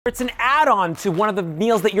It's an add-on to one of the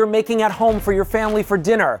meals that you're making at home for your family for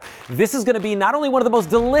dinner. This is going to be not only one of the most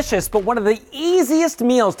delicious, but one of the easiest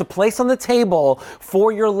meals to place on the table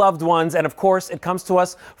for your loved ones. And of course, it comes to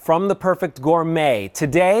us from The Perfect Gourmet.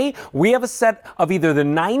 Today, we have a set of either the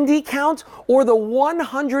 90 count or the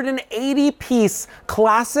 180 piece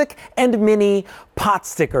classic and mini pot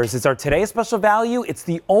stickers. It's our today's special value. It's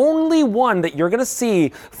the only one that you're going to see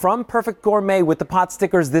from Perfect Gourmet with the pot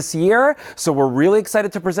stickers this year. So we're really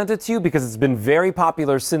excited to present it to you because it's been very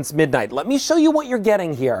popular since midnight. Let me show you what you're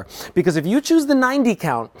getting here. Because if you choose the 90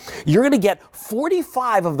 count, you're going to get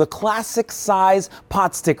 45 of the classic size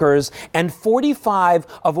pot stickers and 45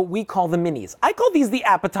 of what we call the minis. I call these the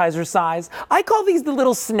appetizer size. I call these the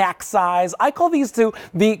little snack size. I call these the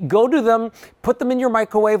go to them, put them in your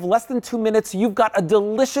microwave, less than 2 minutes. You've got a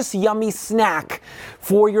delicious, yummy snack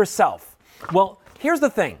for yourself. Well, here's the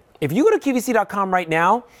thing. If you go to QVC.com right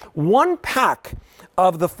now, one pack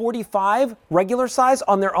of the 45 regular size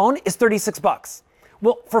on their own is $36.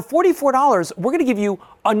 Well, for $44, we're going to give you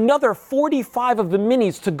another 45 of the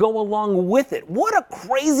minis to go along with it. What a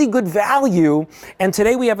crazy good value. And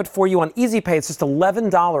today we have it for you on Easy Pay. It's just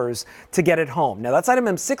 $11 to get it home. Now, that's item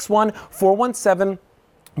M61417.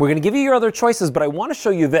 We're going to give you your other choices, but I want to show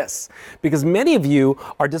you this because many of you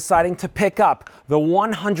are deciding to pick up the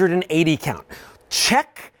 180 count.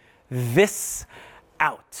 Check this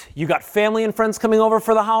out. You got family and friends coming over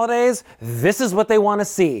for the holidays. This is what they want to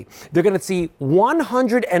see. They're going to see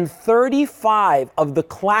 135 of the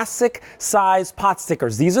classic size pot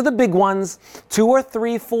stickers. These are the big ones. 2 or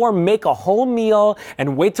 3, 4, make a whole meal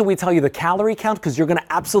and wait till we tell you the calorie count because you're going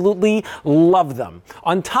to absolutely love them.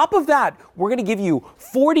 On top of that, we're going to give you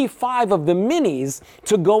 45 of the minis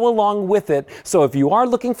to go along with it. So if you are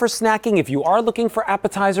looking for snacking, if you are looking for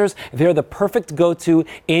appetizers, they're the perfect go-to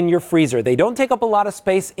in your freezer. They don't take up a lot of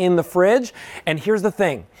space in the fridge. And here's the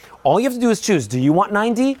thing. All you have to do is choose. Do you want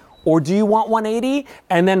 90 or do you want 180?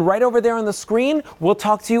 And then right over there on the screen, we'll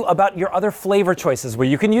talk to you about your other flavor choices where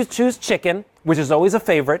you can choose chicken, which is always a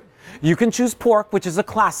favorite. You can choose pork, which is a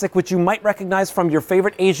classic, which you might recognize from your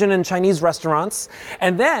favorite Asian and Chinese restaurants.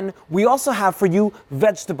 And then we also have for you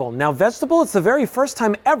vegetable. Now, vegetable, it's the very first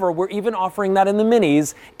time ever we're even offering that in the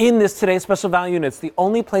minis in this today's special value, and it's the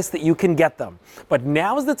only place that you can get them. But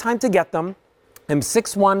now is the time to get them.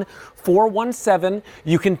 M61417.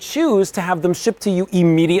 You can choose to have them shipped to you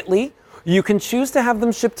immediately. You can choose to have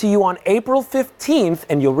them shipped to you on April 15th,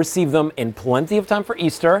 and you'll receive them in plenty of time for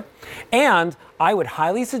Easter. And I would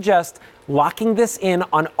highly suggest locking this in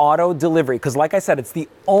on auto delivery because, like I said, it's the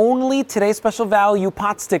only today's special value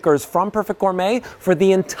pot stickers from Perfect Gourmet for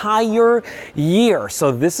the entire year. So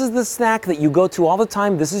this is the snack that you go to all the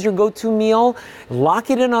time. This is your go-to meal. Lock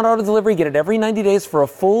it in on auto delivery. Get it every 90 days for a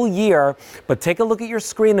full year. But take a look at your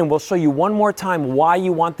screen and we'll show you one more time why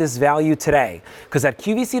you want this value today. Because at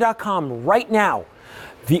QVC.com right now,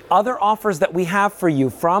 the other offers that we have for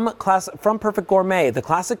you from Perfect Gourmet, the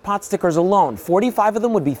classic pot stickers alone, 45 of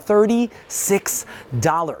them would be $36.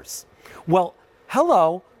 Well,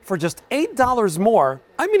 hello, for just $8 more,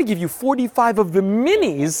 I'm going to give you 45 of the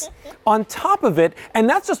minis on top of it, and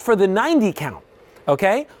that's just for the 90 count,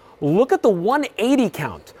 okay? Look at the 180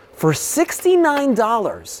 count. For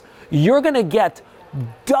 $69, you're going to get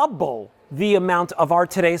double the amount of our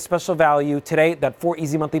today's special value. Today, that 4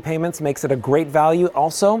 easy monthly payments makes it a great value.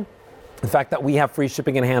 Also, the fact that we have free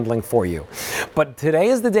shipping and handling for you. But today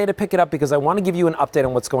is the day to pick it up because I want to give you an update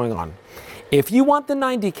on what's going on. If you want the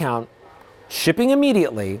 90 count, shipping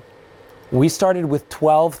immediately, we started with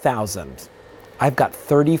 12,000. I've got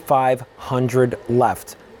 3,500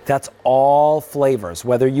 left. That's all flavors.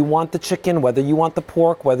 Whether you want the chicken, whether you want the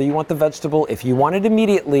pork, whether you want the vegetable, if you want it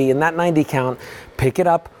immediately in that 90 count, pick it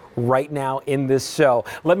up right now in this show.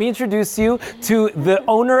 Let me introduce you to the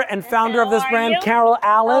owner and founder of this brand, Carol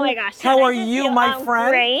Allen. Oh my gosh. How are you, my friend?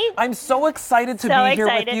 Great. I'm so excited to be here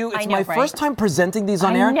with you. It's my first time presenting these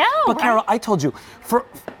on air. But Carol, I told you,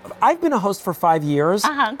 I've been a host for 5 years.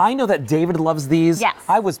 I know that David loves these. Yes.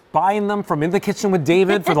 I was buying them from In the Kitchen with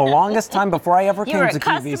David for the longest time before I ever came to QVC. You were a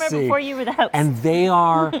customer before you were the host. And they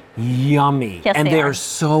are yummy. Yes, and they are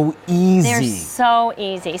so easy. They're so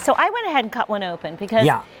easy. So I went ahead and cut one open because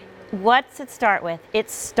what's it start with? It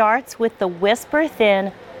starts with the whisper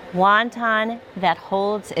thin wonton that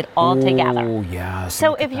holds it all together. Oh, yeah.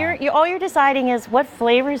 So if all you're deciding is what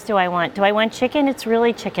flavors do I want? Do I want chicken? It's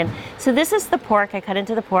really chicken. So this is the pork. I cut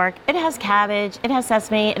into the pork. It has cabbage, it has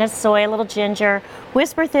sesame, it has soy, a little ginger.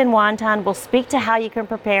 Whisper thin wonton will speak to how you can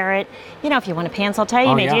prepare it. You know, if you want to pan saute,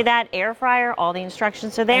 you may do that. Air fryer, all the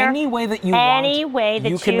instructions are there. Any way that you want. Any way that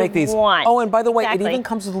you can make these. want. Oh, and by the way, it even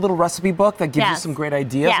comes with a little recipe book that gives you some great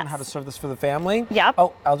ideas on how to serve this for the family. Yep.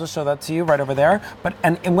 Oh, I'll just show that to you right over there. But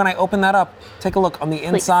and when I open that up, take a look on the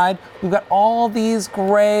inside. We've got all these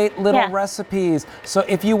great little recipes. So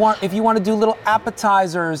if you want to do little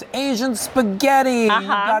appetizers, Asian spaghetti, you've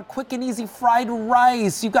got quick and easy fried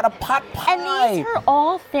rice, you've got a pot pie. And these are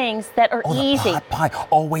all things that are easy. Pot pie.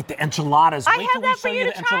 Oh wait, the enchiladas. I have that for you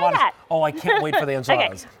to try that. Oh, I can't wait for the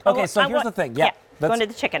enchiladas. Okay, so here's the thing. Yeah. Go into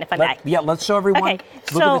the chicken, if I may. Yeah, let's show everyone. Okay,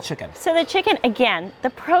 Look at the chicken. So the chicken, again,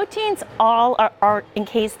 the proteins all are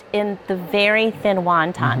encased in the very thin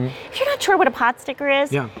wonton. If you're not sure what a pot sticker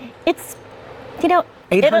is, it's,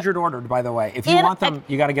 800 ordered, by the way. If you want them,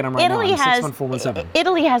 you got to get them right now. 61417.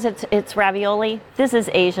 Italy has its ravioli. This is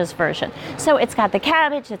Asia's version. So it's got the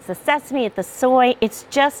cabbage, it's the sesame, it's the soy. It's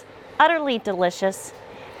just utterly delicious.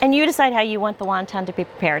 And you decide how you want the wonton to be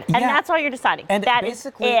prepared. And that's all you're deciding. And that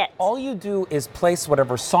basically, is it. all you do is place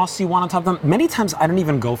whatever sauce you want on top of them. Many times, I don't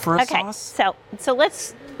even go for a sauce. So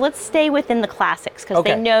let's stay within the classics, because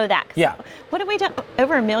they know that. Yeah. What have we done?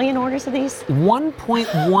 Over 1 million orders of these?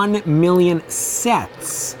 1.1 million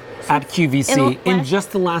sets at QVC in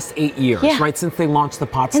just the last 8 years, right? Since they launched the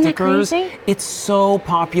Potstickers. It's so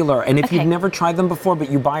popular. And if you've never tried them before, but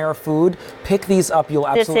you buy our food, pick these up. You'll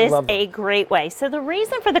absolutely love them. This is a great way. So the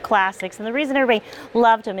reason for the classics and the reason everybody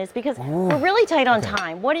loved them is because we're really tight on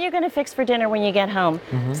time. What are you going to fix for dinner when you get home?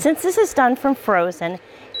 Since this is done from frozen,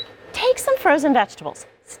 take some frozen vegetables.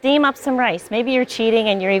 Steam up some rice. Maybe you're cheating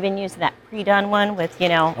and you're even using that pre-done one with,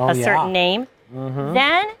 a certain name.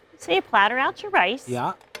 Then, so you platter out your rice.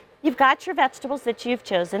 You've got your vegetables that you've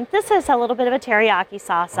chosen. This has a little bit of a teriyaki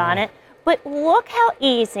sauce on it. But look how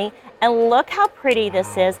easy and look how pretty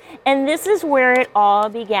this is. And this is where it all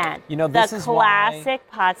began. This is the classic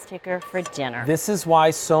pot sticker for dinner. This is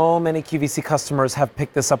why so many QVC customers have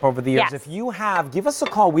picked this up over the years. If you have, give us a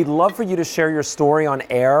call. We'd love for you to share your story on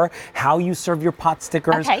air, how you serve your pot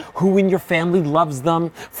stickers, who in your family loves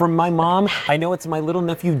them. From my mom, I know it's my little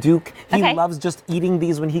nephew Duke. He loves just eating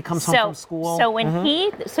these when he comes home from school. So when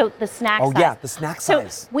the snack size. Oh yeah, the snack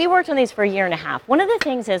size. So we worked on these for 1.5 years. One of the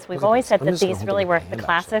things is we've always said that these really work, the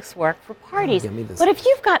classics work for parties. But if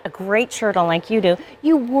you've got a great shirt on like you do,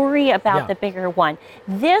 you worry about the bigger one.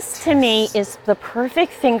 This to me is the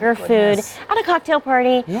perfect finger food at a cocktail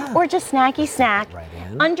party or just snacky snack.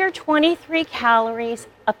 Under 23 calories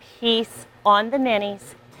a piece on the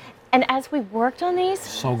minis. And as we worked on these,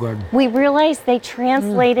 so good, we realized they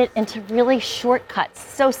translated into really shortcuts.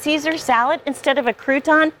 So Caesar salad instead of a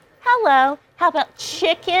crouton, hello, how about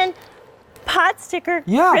chicken pot sticker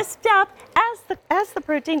crisped up as the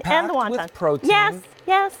protein and the wonton. With protein.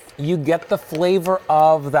 Yes. You get the flavor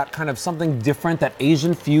of that kind of something different, that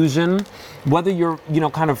Asian fusion. Whether you're,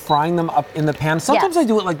 kind of frying them up in the pan. Sometimes I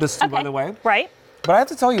do it like this too, by the way. Right. But I have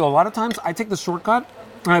to tell you, a lot of times I take the shortcut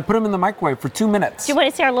and I put them in the microwave for 2 minutes. Do you want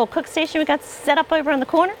to see our little cook station we got set up over in the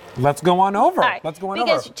corner? Let's go on over. Right. Let's go on over.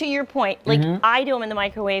 Because to your point, I do them in the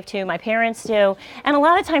microwave too, my parents do. And a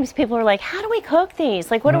lot of times people are like, how do we cook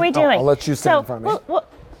these? Like, what are we doing? I'll let you stand in front of me.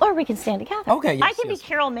 Or we can stand together. Okay, yes, I can be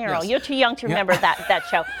Carol Merrill. You're too young to remember that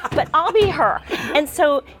show. But I'll be her. And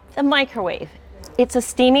so the microwave, it's a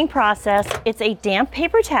steaming process. It's a damp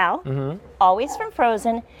paper towel, always from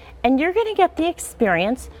frozen. And you're going to get the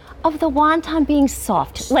experience of the wonton being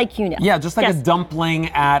soft, like Yeah, just like a dumpling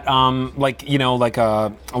at like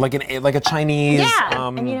a Chinese. Yeah,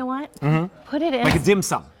 and you know what? Put it in like a dim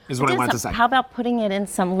sum is what I wanted to say. How about putting it in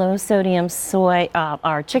some low sodium soy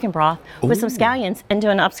or chicken broth with some scallions and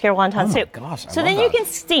doing an upscale wonton soup? Gosh, so then you can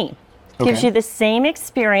steam. Gives you the same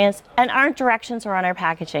experience, and our directions are on our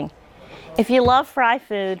packaging. If you love fry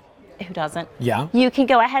food, who doesn't? Yeah. You can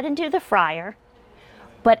go ahead and do the fryer.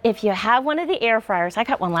 But if you have one of the air fryers, I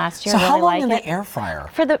got one last year. So how long in the air fryer?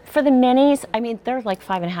 For the minis, I mean, they're like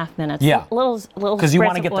 5.5 minutes. Yeah. Little. Because you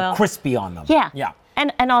want to get the crispy on them. Yeah.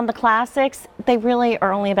 And on the classics, they really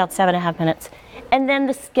are only about 7.5 minutes. And then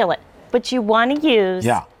the skillet, but you want to use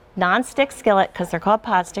non-stick skillet because they're called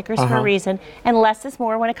pot stickers for a reason, and less is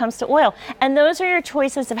more when it comes to oil. And those are your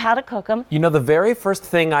choices of how to cook them. The very first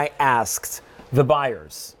thing I asked the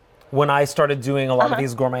buyers when I started doing a lot of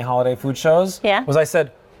these gourmet holiday food shows was I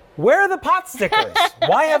said, where are the pot stickers?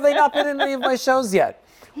 Why have they not been in any of my shows yet?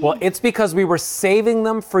 Well, it's because we were saving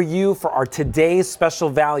them for you for our today's special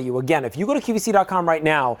value. Again, if you go to QVC.com right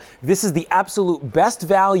now, this is the absolute best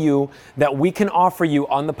value that we can offer you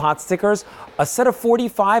on the pot stickers. A set of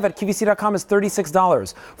 45 at QVC.com is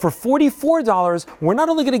 $36. For $44, we're not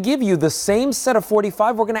only going to give you the same set of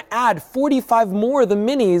 45, we're going to add 45 more of the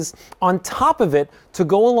minis on top of it to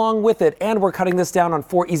go along with it. And we're cutting this down on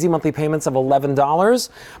 4 easy monthly payments of $11.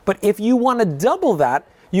 But if you want to double that,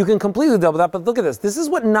 you can completely double that, but look at this. This is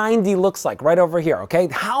what 90 looks like right over here, okay?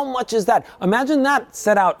 How much is that? Imagine that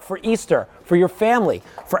set out for Easter, for your family,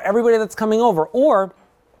 for everybody that's coming over. Or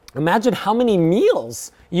imagine how many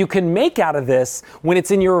meals you can make out of this when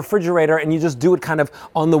it's in your refrigerator and you just do it kind of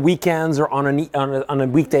on the weekends or on a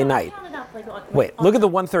weekday night. Wait, look at the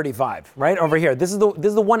 135 right over here. This is the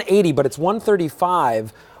 180, but it's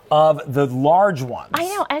 135 of the large ones. I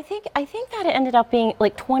know. I think that it ended up being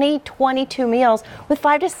like 20, 22 meals with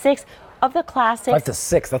 5 to 6 of the classics. 5 to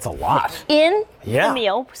 6, that's a lot. In the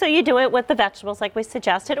meal. So you do it with the vegetables like we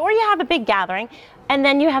suggested, or you have a big gathering, and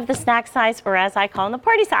then you have the snack size, or as I call them, the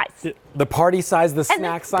party size. The party size, the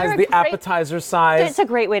snack size, the appetizer size. It's a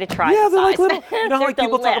great way to try. Yeah, they're like little, you know how like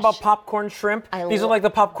people talk about popcorn shrimp? These are like the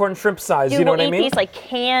popcorn shrimp size, you know what I mean? These like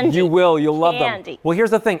candy. You'll love them. Well,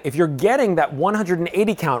 here's the thing. If you're getting that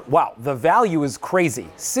 180 count, wow, the value is crazy.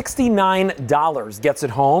 $69 gets it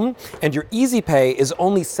home, and your easy pay is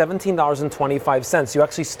only $17.25. You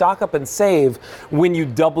actually stock up and save when you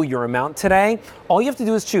double your amount today. All you have to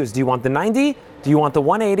do is choose. Do you want the 90? Do you want the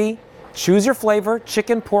 180? Choose your flavor,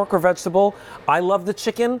 chicken, pork, or vegetable. I love the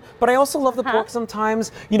chicken, but I also love the pork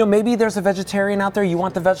sometimes. You know, maybe there's a vegetarian out there. You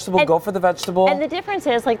want the vegetable, go for the vegetable. And the difference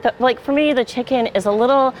is, like for me, the chicken is a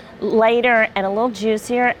little lighter and a little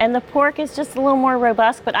juicier, and the pork is just a little more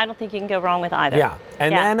robust, but I don't think you can go wrong with either. Yeah.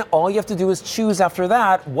 And then all you have to do is choose after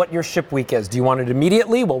that what your ship week is. Do you want it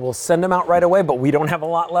immediately? Well, we'll send them out right away, but we don't have a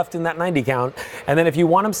lot left in that 90 count. And then if you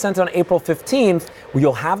want them sent on April 15th,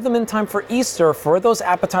 you'll have them in time for Easter for those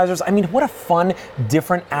appetizers. I mean, what a fun,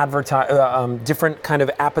 different kind of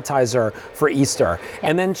appetizer for Easter.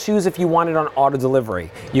 And then choose if you want it on auto delivery.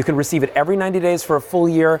 You can receive it every 90 days for a full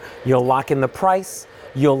year. You'll lock in the price.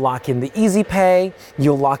 You'll lock in the easy pay.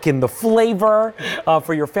 You'll lock in the flavor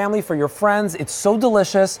for your family, for your friends. It's so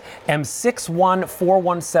delicious.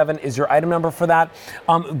 M61417 is your item number for that.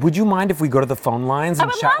 Would you mind if we go to the phone lines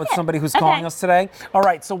and chat with somebody who's calling us today? All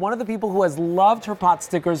right, so one of the people who has loved her pot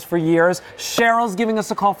stickers for years, Cheryl's giving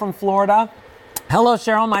us a call from Florida. Hello,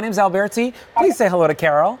 Cheryl. My name's Alberti. Please say hello to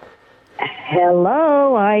Carol.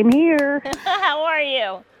 Hello, I'm here. How are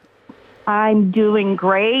you? I'm doing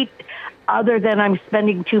great. Other than I'm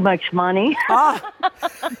spending too much money. Well,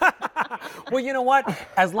 you know what?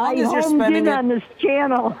 As long as you're spending it on this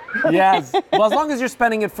channel. Yes. Well, as long as you're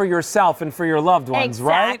spending it for yourself and for your loved ones,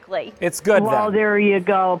 exactly. Right? It's good. Well, then. There you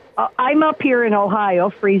go. I'm up here in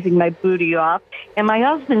Ohio, freezing my booty off, and my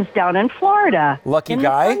husband's down in Florida. Lucky in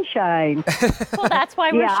guy. The sunshine. Well, that's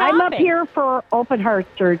why we're shopping. I'm up here for open heart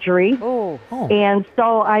surgery, and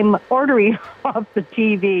so I'm ordering off the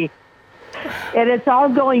TV. And it's all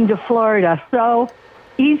going to Florida, so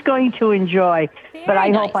he's going to enjoy. But I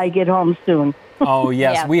hope I get home soon. Oh,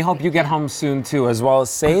 yes. We hope you get home soon, too, as well as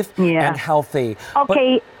safe and healthy.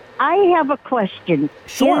 Okay, I have a question.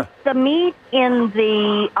 Sure. Is the meat in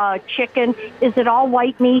the chicken, is it all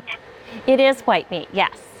white meat? It is white meat,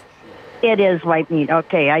 yes. It is white meat.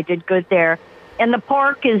 Okay, I did good there. And the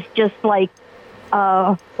pork is just like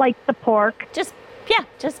the pork. Just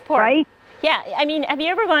pork. Right? Yeah, I mean, have you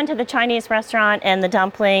ever gone to the Chinese restaurant and the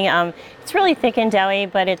dumpling? It's really thick and doughy,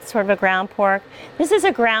 but it's sort of a ground pork. This is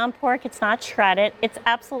a ground pork. It's not shredded. It's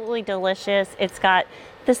absolutely delicious. It's got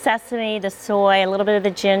the sesame, the soy, a little bit of the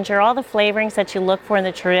ginger, all the flavorings that you look for in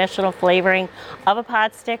the traditional flavoring of a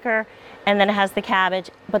pot sticker. And then it has the cabbage,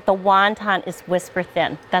 but the wonton is whisper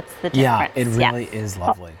thin. That's the difference. Yeah, it really is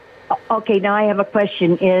lovely. Okay, now I have a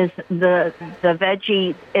question. Is the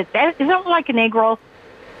veggie, is that like an egg roll?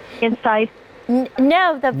 Inside?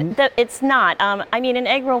 No, it's not. I mean, an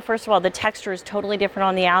egg roll, first of all, the texture is totally different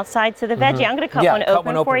on the outside. So the veggie, I'm going to cut one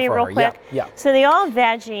open for you real quick. Yeah. So the all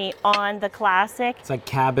veggie on the classic. It's like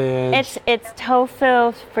cabbage. It's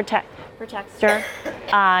tofu for texture.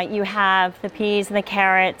 You have the peas and the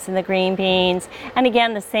carrots and the green beans. And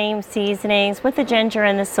again, the same seasonings with the ginger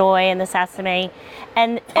and the soy and the sesame.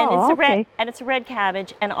 And it's a red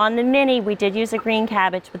cabbage. And on the mini, we did use a green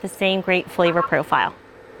cabbage with the same great flavor profile.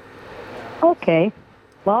 Okay.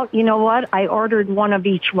 Well, you know what? I ordered one of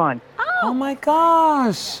each one. Oh my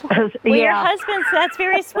gosh. Well, your husband's, that's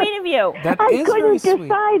very sweet of you. I couldn't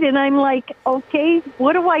decide, and I'm like, okay,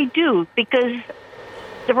 what do I do? Because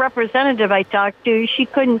the representative I talked to, she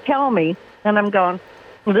couldn't tell me. And I'm going,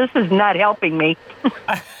 This is not helping me.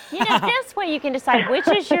 This way you can decide which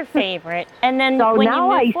is your favorite, and then So when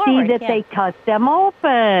now you move forward, I see that they cut them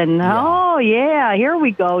open. Yeah. Oh, yeah, here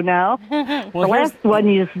we go now. Well, The last one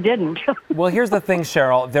you just didn't. Well, here's the thing,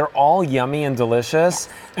 Cheryl. They're all yummy and delicious,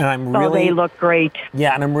 and I'm really they look great.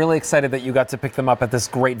 Yeah, and I'm really excited that you got to pick them up at this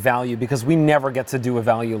great value because we never get to do a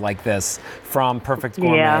value like this from Perfect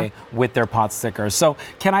Gourmet with their pot stickers. So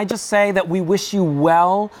can I just say that we wish you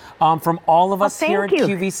well from all of us here at thank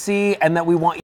you. QVC, and that we want